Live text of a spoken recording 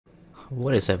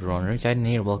What is up everyone, Rich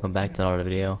here, welcome back to another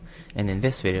video. And in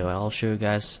this video I'll show you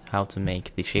guys how to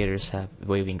make the shaders have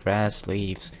waving grass,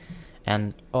 leaves,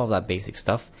 and all that basic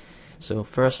stuff. So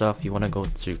first off, you want to go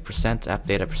to percent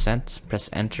appdata percent, press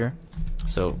enter.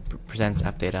 So percent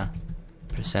appdata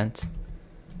percent,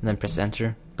 and then press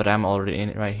enter. But I'm already in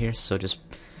it right here, so just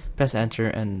press enter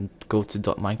and go to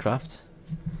 .minecraft.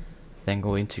 Then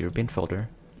go into your bin folder,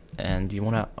 and you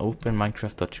want to open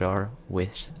minecraft.jar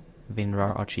with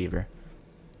winrar archiver.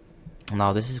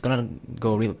 Now this is gonna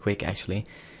go real quick actually,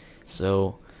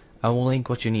 so I will link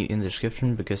what you need in the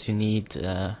description because you need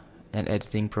an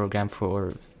editing program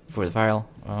for the file.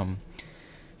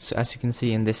 So as you can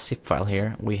see in this zip file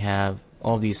here, we have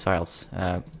all these files.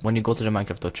 When you go to the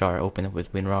minecraft.jar, open it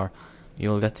with winrar,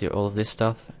 you'll get all of this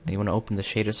stuff, and you want to open the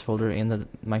shaders folder in the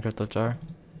minecraft.jar,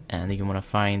 and you want to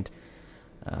find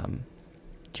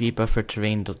gbuffer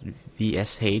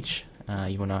terrain.vsh.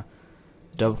 You want to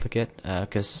double click it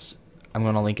because I'm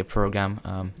gonna link a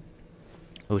program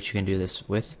which you can do this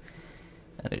with.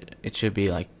 It should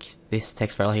be like this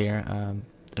text file here. I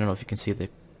don't know if you can see the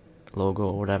logo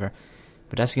or whatever,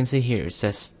 but as you can see here, it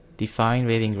says define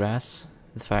waving grass,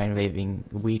 define waving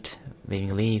wheat,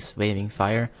 waving leaves, waving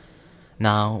fire.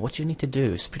 Now what you need to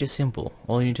do is pretty simple.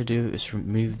 All you need to do is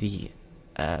remove the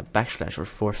backslash or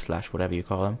forward slash, whatever you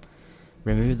call them.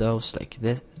 Remove those like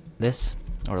this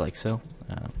or like so.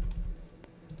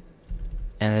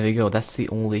 And there we go. That's the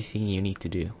only thing you need to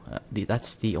do.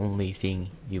 That's the only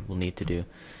thing you will need to do.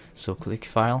 So click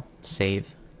File,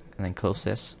 Save, and then close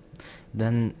this.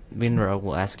 Then winrar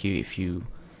will ask you if you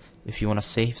want to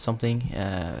save something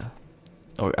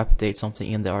or update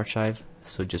something in the archive.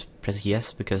 So just press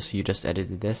yes because you just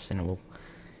edited this, and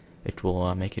it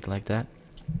will make it like that.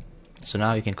 So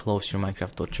now you can close your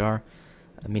minecraft.jar,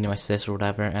 minimize this or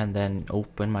whatever, and then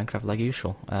open Minecraft like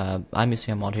usual. I'm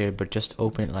using a mod here, but just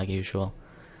open it like usual,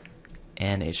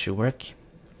 and it should work.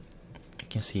 You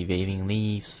can see waving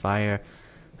leaves, fire.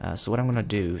 So what I'm gonna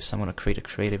do is I'm gonna create a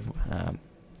creative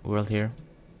world here,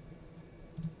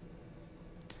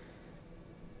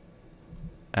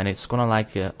 and it's gonna like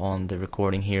on the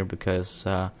recording here because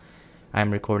I'm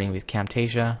recording with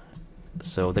Camtasia.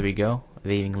 So there we go,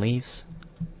 waving leaves.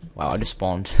 Wow, I just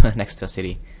spawned next to a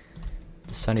city.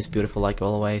 The sun is beautiful like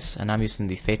always, and I'm using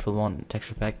the Faithful One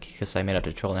texture pack because I made a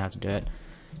tutorial on how to do it.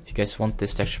 If you guys want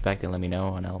this texture pack, then let me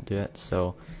know and I'll do it.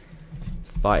 So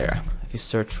fire, if you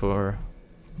search for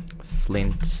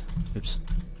flint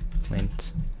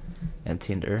and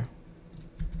tinder,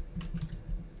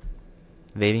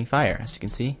 waving fire, as you can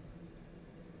see,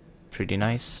 pretty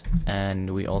nice.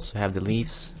 And we also have the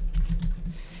leaves,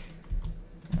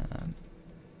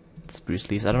 spruce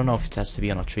leaves. I don't know if it has to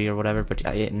be on a tree or whatever, but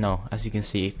no, as you can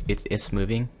see, it is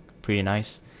moving, pretty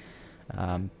nice.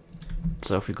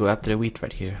 So if we go after the wheat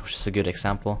right here, which is a good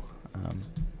example,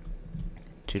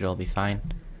 it should all be fine.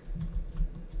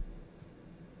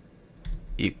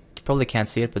 You probably can't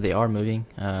see it, but they are moving.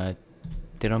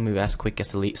 They don't move as quick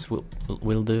as the leaves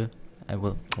will do.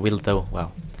 Will though.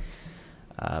 Wow.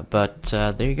 But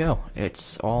there you go.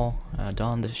 It's all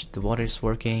done. The water is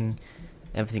working.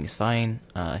 Everything is fine.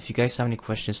 If you guys have any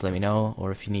questions, let me know,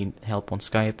 or if you need help on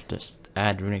Skype, just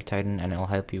add Runic Titan and I'll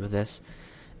help you with this.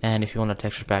 And if you want a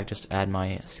texture pack, just add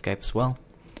my Skype as well,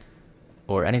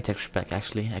 or any texture pack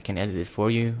actually. I can edit it for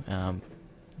you.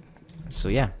 So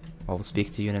yeah, I'll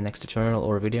speak to you in the next tutorial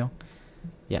or video.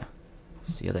 Yeah,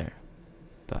 see you there.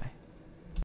 Bye.